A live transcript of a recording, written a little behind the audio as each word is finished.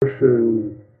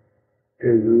person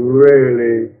is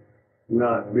really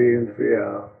not being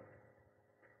fair.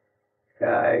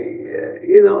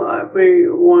 I may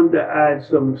want to add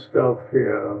some stuff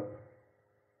here.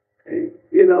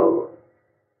 You know,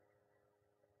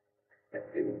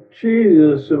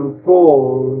 Jesus and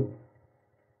Paul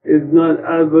is not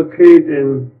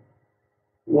advocating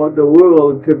what the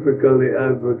world typically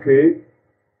advocates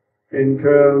in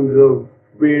terms of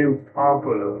being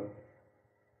popular.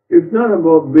 It's not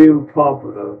about being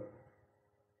popular.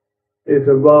 It's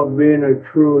about being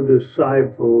a true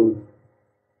disciple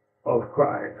of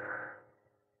Christ.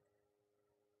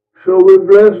 So we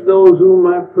bless those who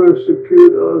might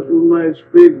persecute us, who might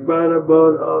speak bad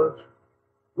about us,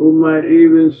 who might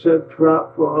even set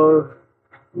trap for us,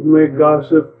 who may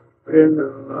gossip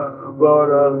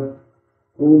about us,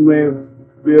 who may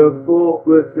be a false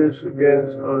witness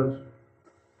against us.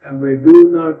 And we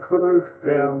do not curse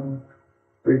them,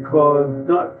 because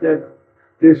not that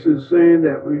this is saying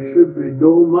that we should be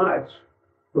no match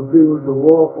for people to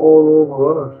walk all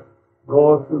over us.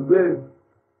 God forbid.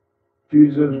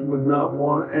 Jesus would not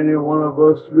want any one of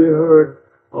us to be hurt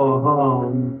or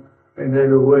harmed in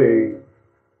any way.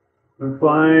 We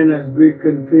find as we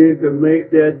continue to make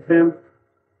the attempt,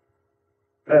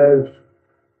 as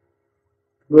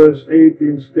verse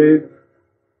 18 states,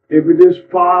 if it is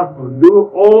possible,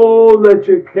 do all that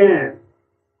you can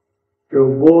to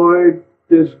avoid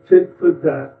this tit for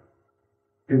tat.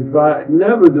 In fact,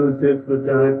 never do tit for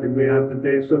tat. You may have to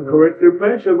take some corrective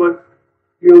measure, but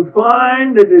you'll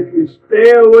find that if you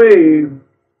stay away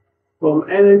from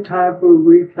any type of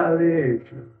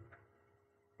retaliation,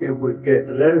 it would get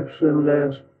less and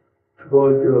less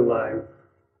toward your life.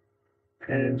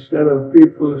 And instead of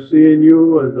people seeing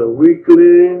you as a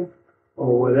weakling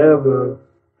or whatever,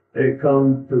 they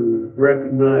come to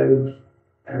recognize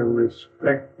and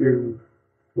respect you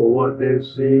for what they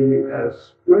see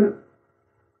as strength.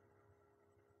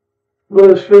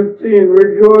 Verse 15,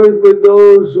 rejoice with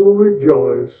those who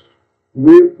rejoice,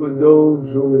 weep with those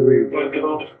who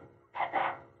weep.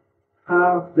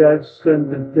 Have that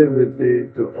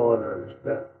sensitivity to others,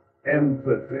 that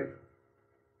empathy.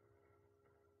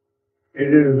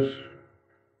 It is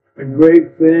a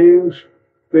great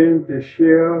thing to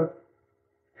share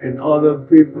in other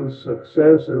people's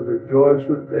success and rejoice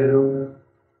with them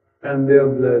and their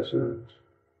blessings.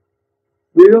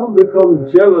 We don't become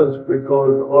jealous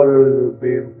because others are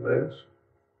being blessed.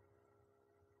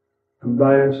 And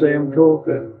by the same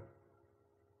token,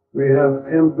 we have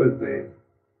empathy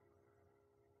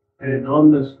and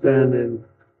understanding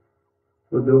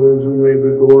for those who may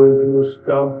be going through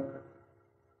stuff,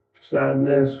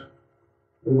 sadness,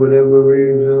 for whatever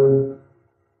reason.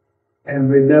 And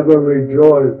we never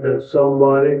rejoice that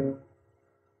somebody,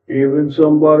 even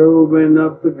somebody who may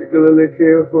not particularly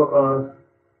care for us,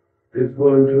 is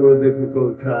going through a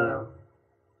difficult time.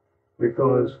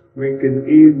 Because we can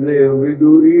easily, and we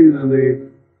do easily,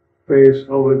 face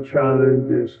our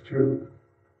challenges too.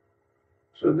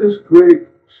 So this great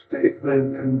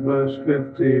statement in verse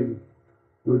 15,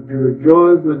 would you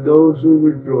rejoice with those who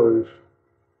rejoice,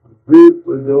 weep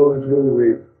with those who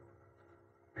weep.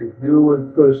 If you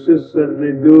would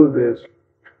persistently do this,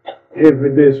 if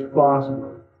it is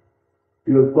possible,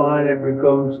 you'll find it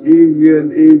becomes easier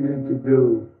and easier to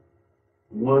do.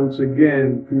 Once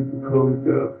again, people come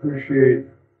to appreciate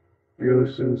your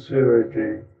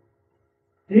sincerity.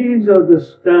 These are the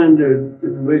standards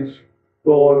in which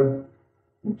Lord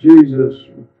Jesus,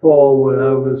 Paul would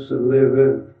have us to live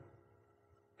in.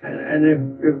 And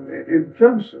if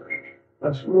just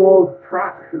a small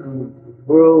fraction of the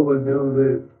world would do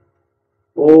this,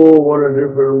 oh, what a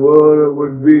different world it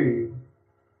would be.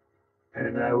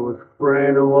 And I was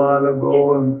praying a while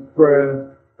ago in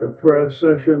the prayer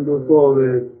session before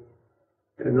this,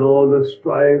 and all the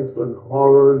strife and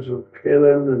horrors of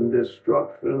killing and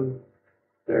destruction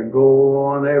that go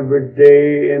on every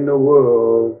day in the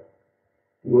world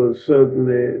will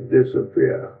certainly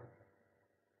disappear.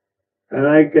 And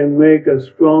I can make a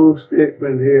strong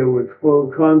statement here with full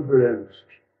confidence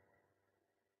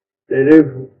that if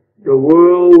the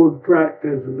world would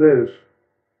practice this,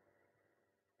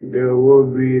 there will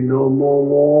be no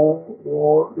more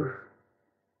wars,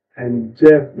 and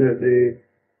definitely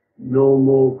no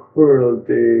more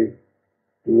cruelty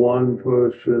one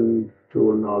person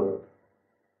to another.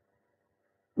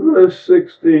 Verse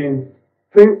 16,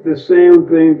 think the same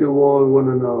thing toward one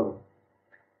another.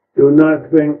 Do not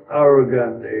think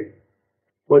arrogantly,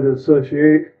 but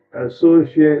associate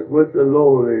with the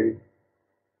lowly.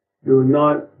 Do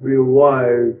not be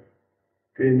wise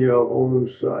in your own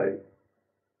sight.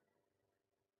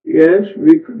 Yes,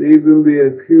 we could even be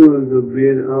accused of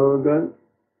being arrogant,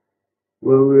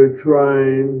 when we're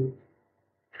trying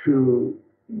to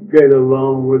get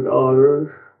along with others.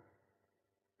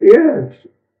 Yes,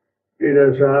 it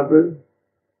has happened.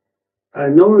 I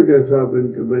know it has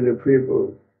happened to many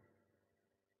people.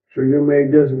 So you may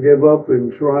just give up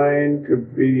in trying to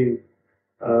be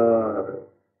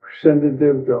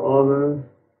sensitive to others,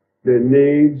 their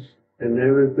needs, and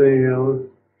everything else.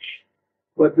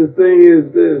 But the thing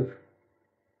is this,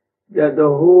 that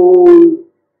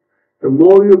the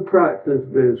more you practice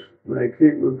this, and I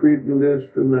keep repeating this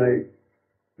tonight,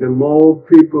 the more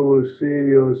people will see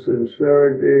your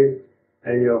sincerity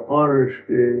and your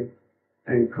honesty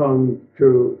and come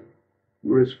to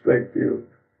respect you.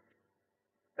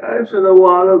 I said a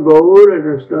while ago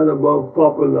that it's not about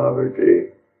popularity.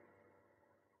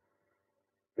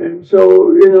 And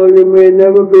so, you may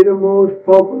never be the most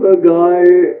popular guy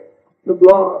on the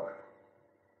block,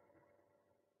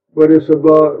 but it's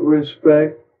about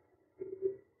respect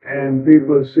and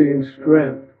people seeing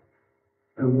strength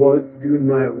and what you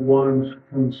might once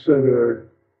consider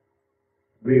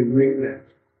being weakness.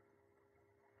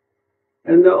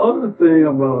 And the other thing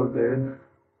about this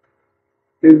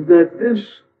is that this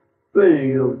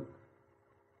thing of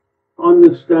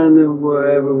understanding where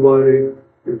everybody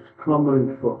is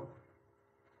coming from,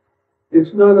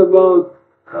 it's not about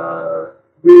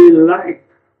being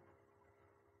liked.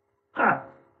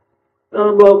 It's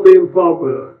not about being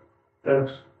popular.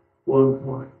 That's one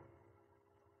point.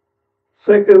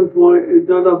 Second point, it's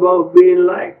not about being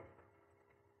liked.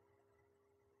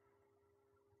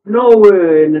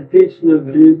 Nowhere in the teaching of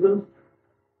Jesus,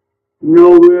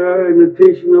 nowhere in the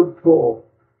teaching of Paul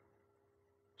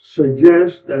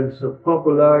suggests that it's a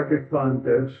popularity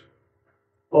contest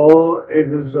or it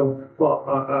is a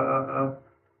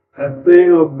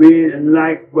thing of being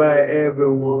liked by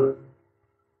everyone.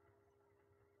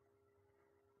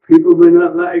 People may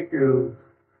not like you,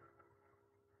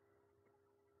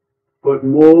 but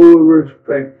more will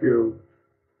respect you.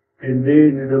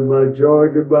 Indeed, the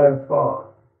majority by far,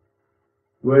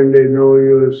 when they know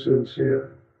you are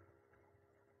sincere.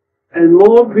 And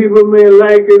more people may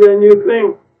like you than you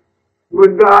think,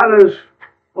 regardless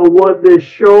of what they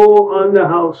show on the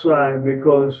outside,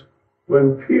 because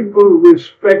when people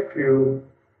respect you,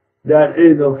 that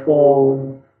is a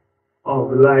form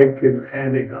of liking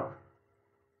anyhow.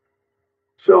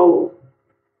 So,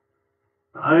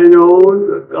 I know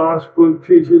the gospel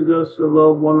teaches us to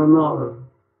love one another,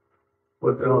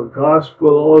 but the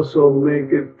gospel also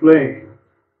makes it plain.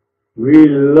 We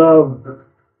love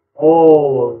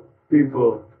all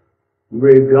people,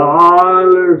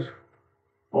 regardless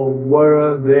of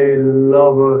whether they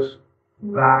love us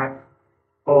back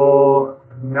or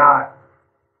not.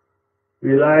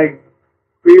 We like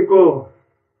people,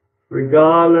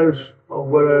 regardless of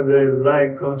whether they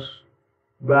like us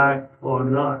back or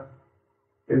not.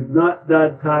 It's not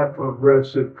that type of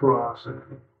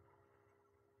reciprocity.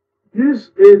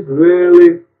 This is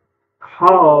really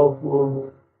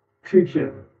powerful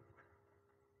teaching.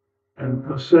 And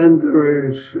for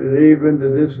centuries, and even to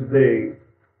this day,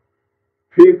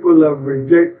 people have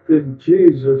rejected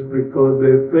Jesus because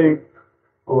they think,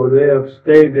 or they have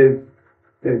stated,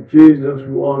 that Jesus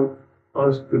wants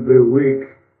us to be weak.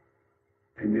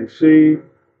 And you see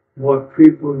what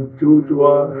people do to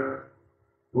us?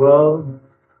 Well,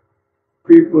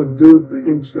 people do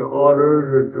things to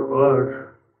others or to us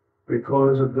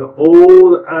because of the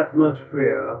old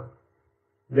atmosphere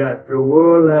that the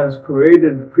world has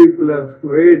created, people have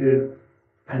created,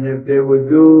 and if they would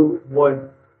do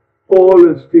what Paul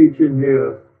is teaching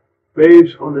here,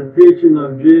 based on the teaching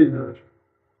of Jesus,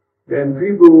 then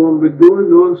people won't be doing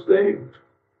those things,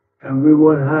 and we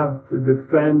won't have to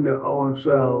defend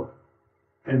ourselves,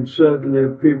 and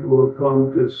certainly people will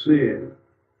come to see it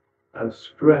as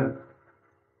strength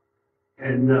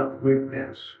and not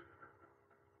weakness.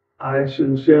 I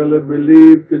sincerely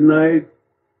believe tonight,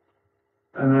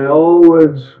 and I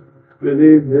always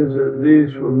believe this, at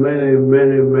least for many,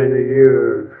 many, many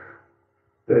years,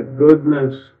 that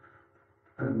goodness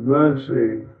and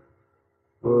mercy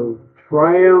will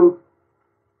triumph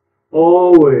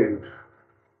always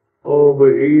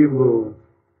over evil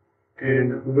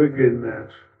and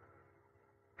wickedness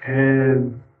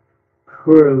and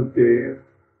cruelty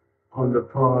on the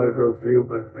part of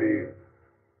human beings.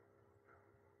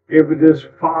 If it is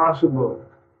possible,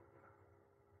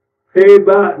 pay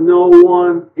back no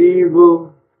one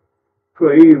evil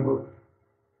for evil.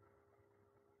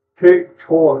 Take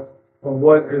thought of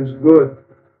what is good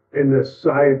in the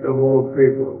sight of all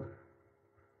people.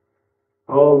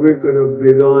 All we could have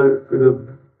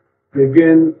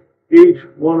begin each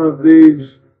one of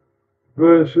these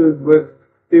verses with,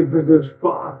 if it is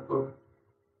possible.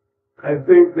 I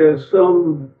think there's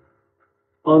some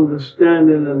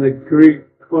understanding in the Greek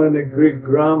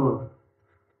grammar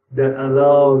that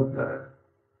allowed that.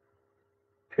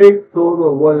 Take thought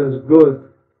of what is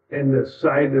good in the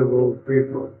sight of all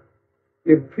people.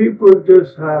 If people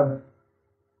just have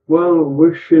well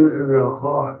wishing in their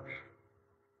hearts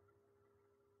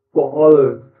for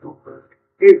others,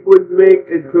 it would make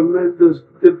a tremendous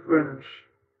difference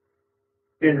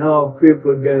in how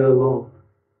people get along.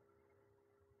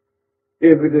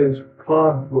 If it is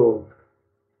possible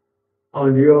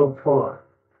on your part,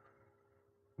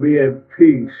 be at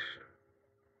peace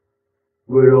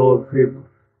with all people.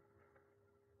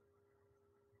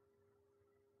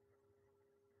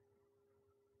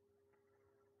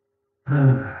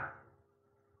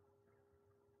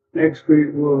 Next week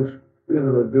we'll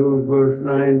do verse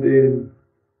 19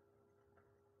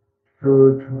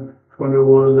 through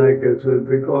 21, like I said,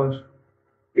 because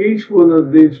each one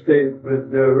of these statements,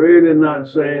 they're really not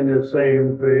saying the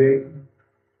same thing,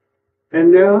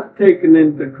 and they are taken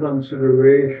into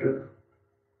consideration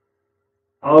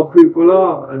how people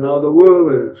are and how the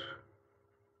world is.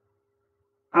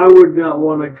 I would not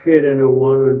want to kid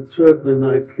anyone, and certainly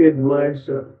not kid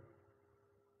myself.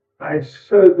 I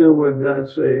certainly would not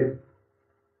say,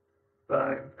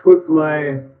 I put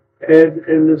my head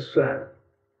in the sand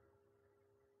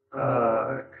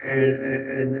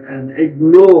and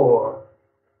ignore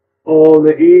all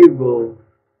the evil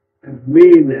and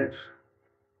meanness,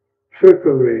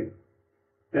 trickery,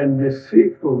 and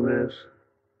deceitfulness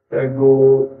that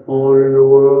go on in the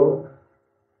world.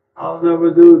 I'll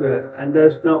never do that. And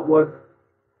that's not what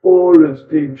Paul is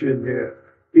teaching here.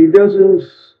 He doesn't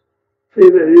say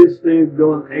that these things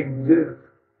don't exist.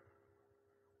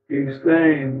 He's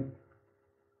saying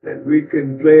that we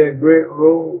can play a great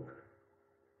role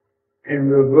in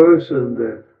reversing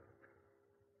this.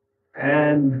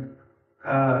 And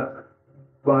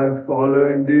by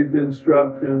following these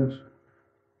instructions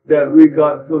that we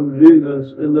got from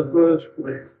Jesus in the first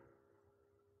place.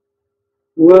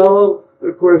 Well,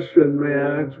 the question may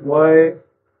ask, why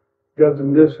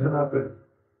doesn't this happen?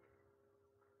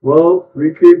 Well,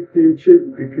 we keep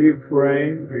teaching, we keep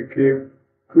praying, we keep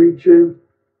preaching,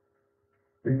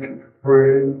 we keep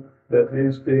praying that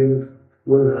these things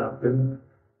will happen.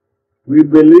 We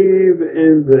believe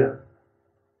in them.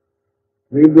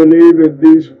 We believe in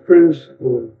these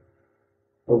principles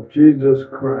of Jesus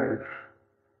Christ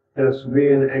that's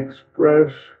being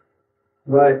expressed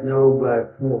right now by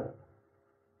Paul.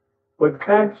 But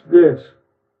catch this.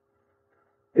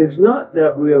 It's not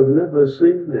that we have never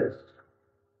seen this.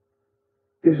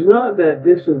 It's not that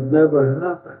this has never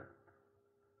happened.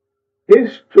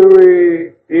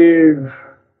 History is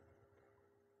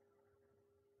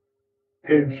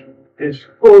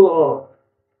full of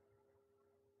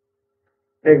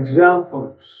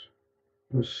examples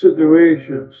of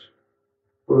situations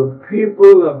where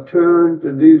people have turned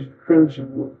to these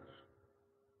principles.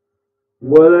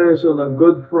 Whether it's on a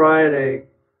Good Friday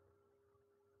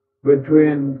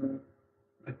between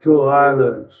the two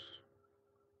islands,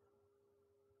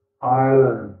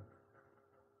 Ireland,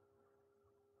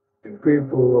 the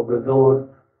people of the North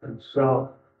and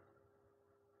South,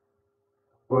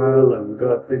 well, and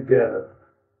got together.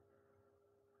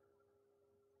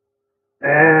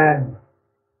 And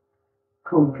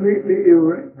completely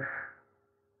erased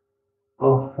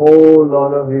a whole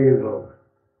lot of evil.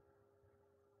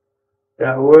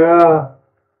 That where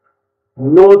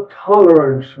no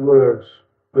tolerance was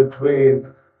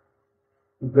between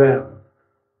them.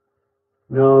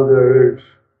 Now there is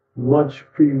much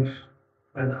peace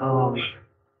and harmony.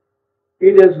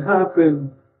 It has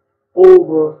happened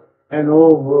over and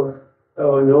over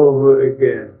and over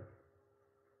again.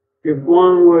 If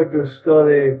one were to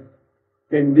study,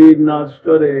 indeed not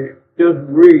study, just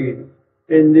read,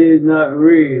 indeed not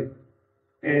read,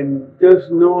 and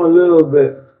just know a little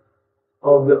bit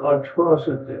of the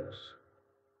atrocities,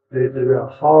 the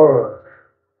horror,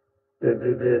 the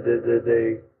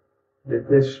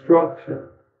destruction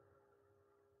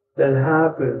that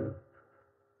happened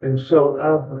in South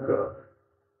Africa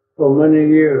for many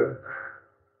years.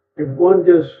 If one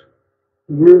just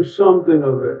knew something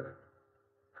of it,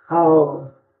 how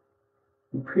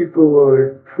people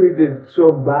were treated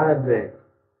so badly,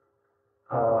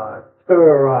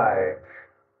 terrorized,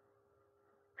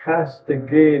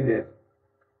 castigated,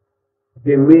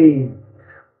 demeaned,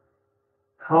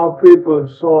 how people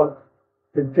sought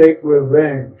to take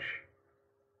revenge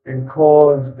and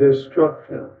cause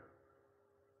destruction,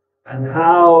 and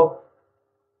how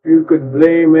you could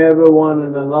blame everyone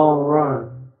in the long run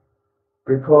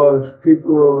because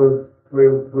people were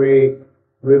repaying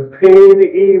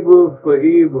evil for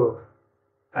evil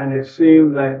and it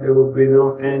seemed like there would be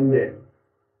no ending.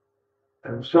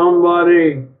 And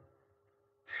somebody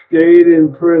stayed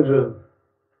in prison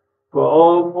for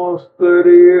almost 30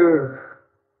 years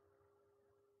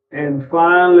and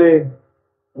finally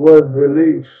was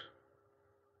released.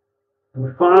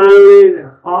 And finally,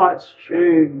 the hearts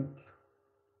changed,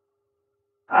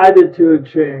 attitude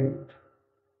changed.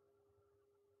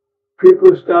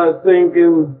 People start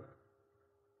thinking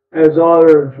as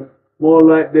others, more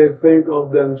like they think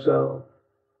of themselves,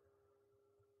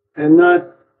 and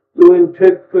not doing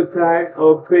tit for tat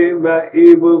or paying back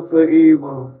evil for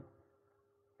evil.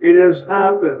 It has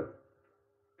happened.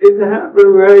 It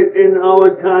happened right in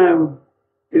our time.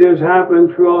 It has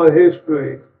happened throughout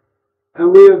history.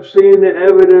 And we have seen the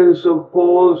evidence of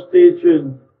Paul's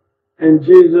teaching and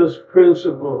Jesus'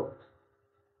 principle.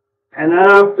 And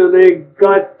after they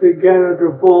got together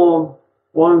to form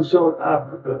one South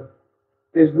Africa,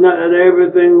 it's not that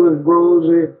everything was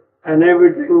rosy and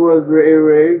everything was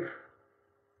erased.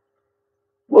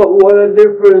 But what a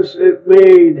difference it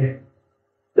made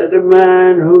that the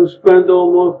man who spent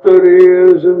almost 30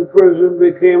 years in prison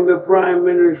became the prime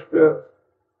minister.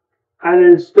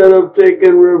 And instead of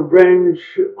taking revenge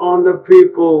on the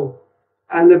people,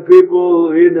 and the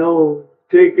people,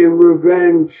 taking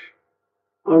revenge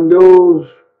on those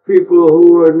people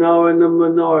who were now in the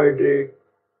minority,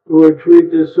 who were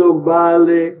treated so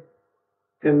badly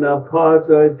in the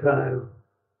apartheid time,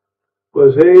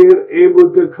 was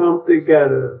able to come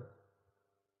together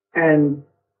and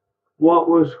what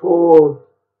was called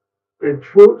a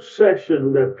truth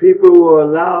session, that people were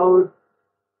allowed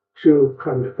to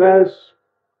confess,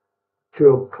 to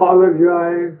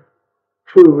apologize,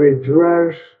 to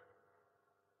redress,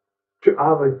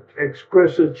 to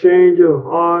express a change of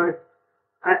heart.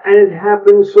 And it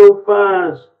happened so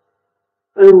fast.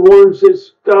 And once it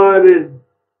started,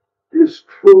 this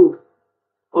truth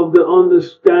of the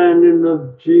understanding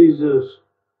of Jesus,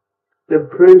 the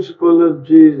principle of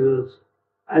Jesus,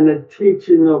 and the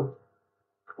teaching of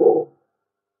Paul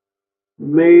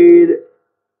made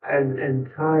an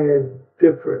entire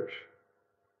difference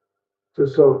to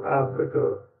South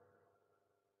Africa,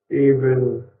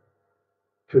 even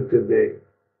to today.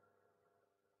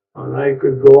 And I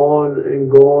could go on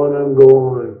and go on and go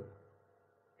on.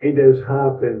 It has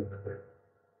happened.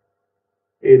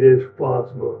 It is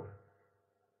possible.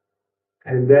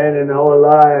 And then in our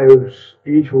lives,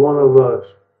 each one of us,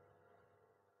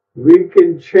 we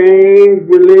can change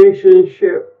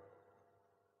relationship.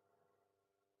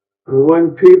 And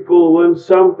when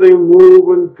something moves,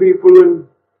 when people, and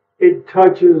it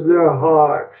touches their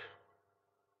hearts,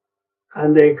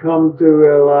 and they come to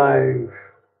realize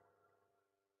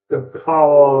the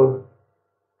power of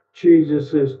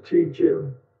Jesus'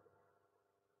 teaching,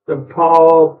 the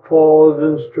power of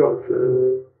Paul's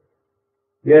instruction.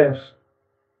 Yes,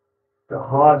 the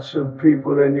hearts of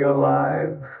people in your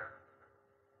life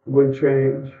will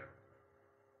change.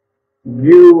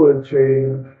 You will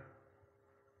change.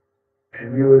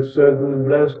 And you will certainly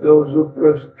bless those who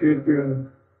persecute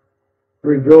you.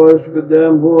 Rejoice with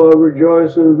them who are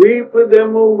rejoicing. Weep with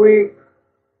them who weep.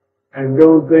 And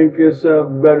don't think yourself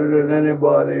better than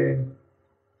anybody,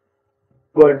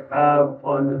 but have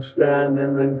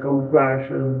understanding and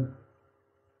compassion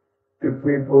to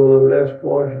people who are less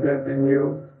fortunate than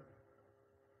you.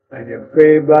 And you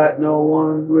pay back no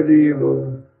one with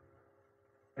evil.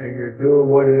 And you do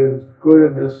what is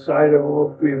good in the sight of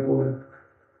all people.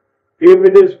 If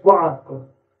it is possible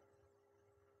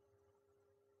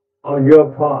on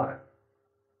your part,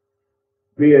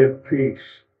 be at peace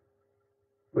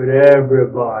with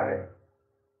everybody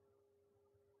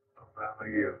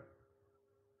around you.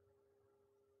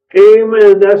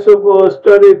 Amen. That's what our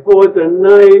study for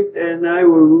tonight, and I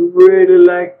would really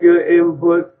like your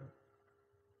input,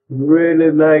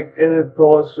 really like any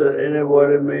thoughts that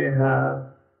anybody may have.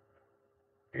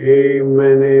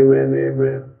 Amen, amen,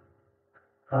 amen.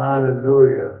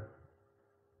 Hallelujah.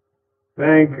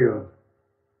 Thank you.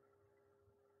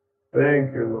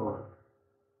 Thank you, Lord.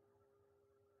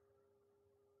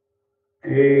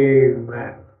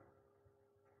 Amen.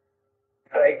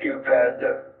 Thank you,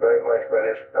 Pastor, very much for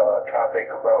this topic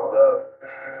about love.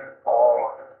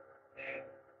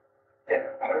 And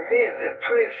for me, it's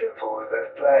pretty simple.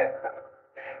 It's like,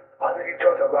 I know you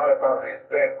talked a lot about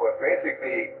respect, but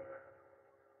basically,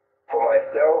 for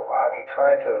myself, I'm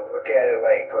trying to look at it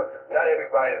like, because not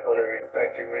everybody's going to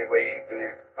respect you anyway,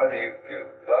 whether you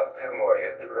love them or you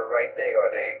do the right thing,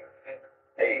 or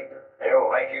they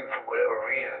don't like you for whatever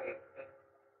reason.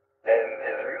 And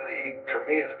it's really, to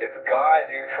me, it's God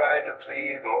you're trying to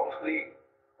please mostly.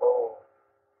 Oh,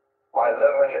 by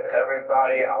loving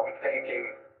everybody, I'm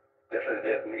thinking this is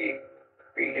just me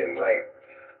speaking like,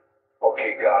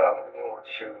 okay, God, I'm doing what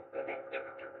you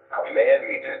command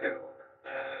me to do.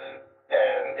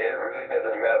 And it really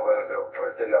doesn't matter whether the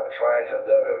person I'm trying to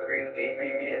love is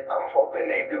receiving it. I'm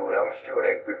hoping they do, and I'm sure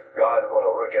that God's going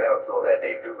to work it out so that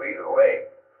they do either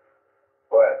way.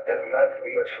 But it's not so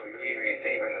much for me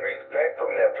receiving respect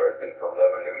from that person for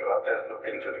loving them. I'm just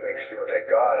looking to make sure that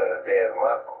God understands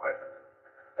my part,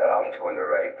 that I'm doing the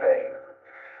right thing.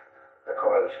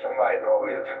 Because somebody's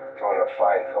always trying to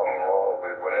find something wrong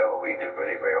with whatever we do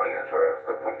anyway on this earth.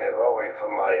 But there's always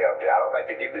somebody up there. I don't like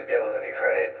to give the devil any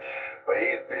credit, but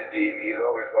he's busy. He's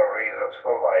always going to raise up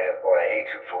somebody that's going to hate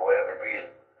you for whatever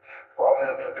reason. Well, I'm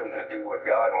just looking to do what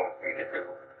God wants me to do.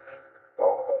 So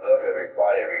I love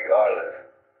everybody regardless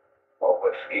of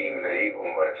what scheme the evil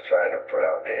one is trying to put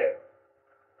out there.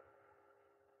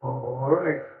 All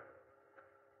right.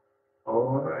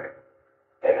 All right.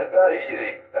 And it's not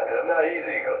easy. It's not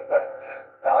easy.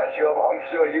 I'm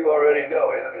sure you already know.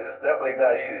 It's definitely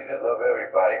not easy to love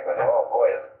everybody, but oh boy,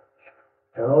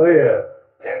 Oh, yeah.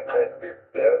 they'll test you.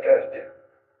 They'll test you.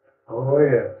 Oh,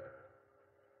 yeah.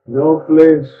 No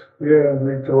place here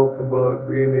we talk about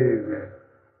being easy.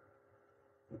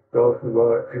 We talk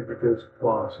about if it is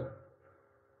possible.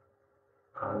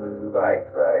 Right,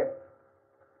 right.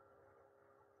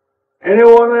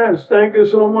 Anyone else? Thank you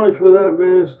so much for that,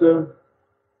 Minister.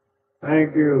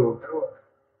 Thank you.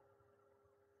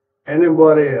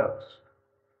 Anybody else?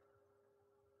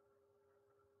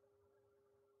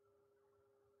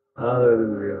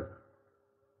 Hallelujah.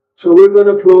 So we're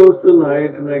going to close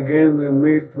tonight, and again we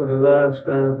meet for the last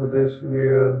time for this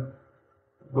year.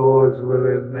 God's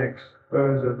willing, next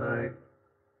Thursday night.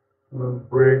 We'll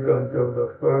break until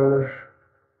the first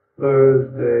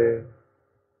Thursday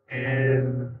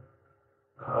in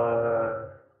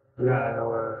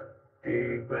January.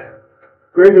 Amen.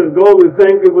 Gracious God, we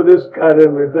thank you for this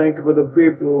gathering. We thank you for the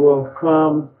people who have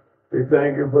come. We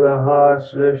thank you for their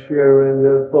hearts, their sharing,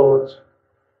 their thoughts.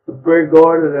 We pray,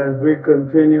 God, that as we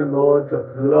continue, Lord, to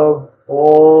love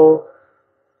all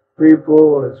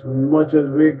people as much as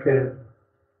we can,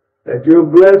 that you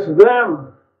bless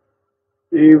them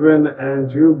even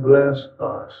as you bless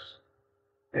us.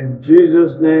 In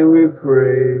Jesus' name we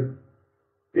pray.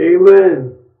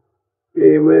 Amen.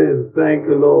 Amen. Thank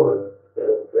you, Lord.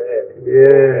 Amen.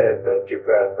 Yeah. Thank you,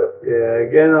 Pastor. Yeah.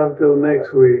 Again until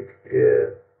next week.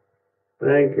 Yeah.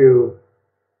 Thank you.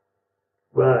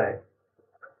 Bye.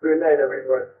 Good night,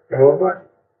 everyone. Over.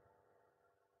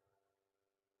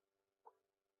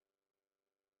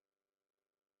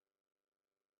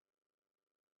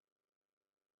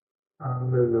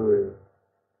 Hallelujah.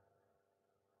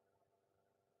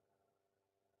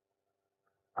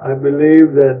 I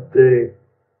believe that the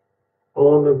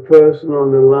only person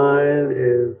on the line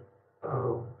is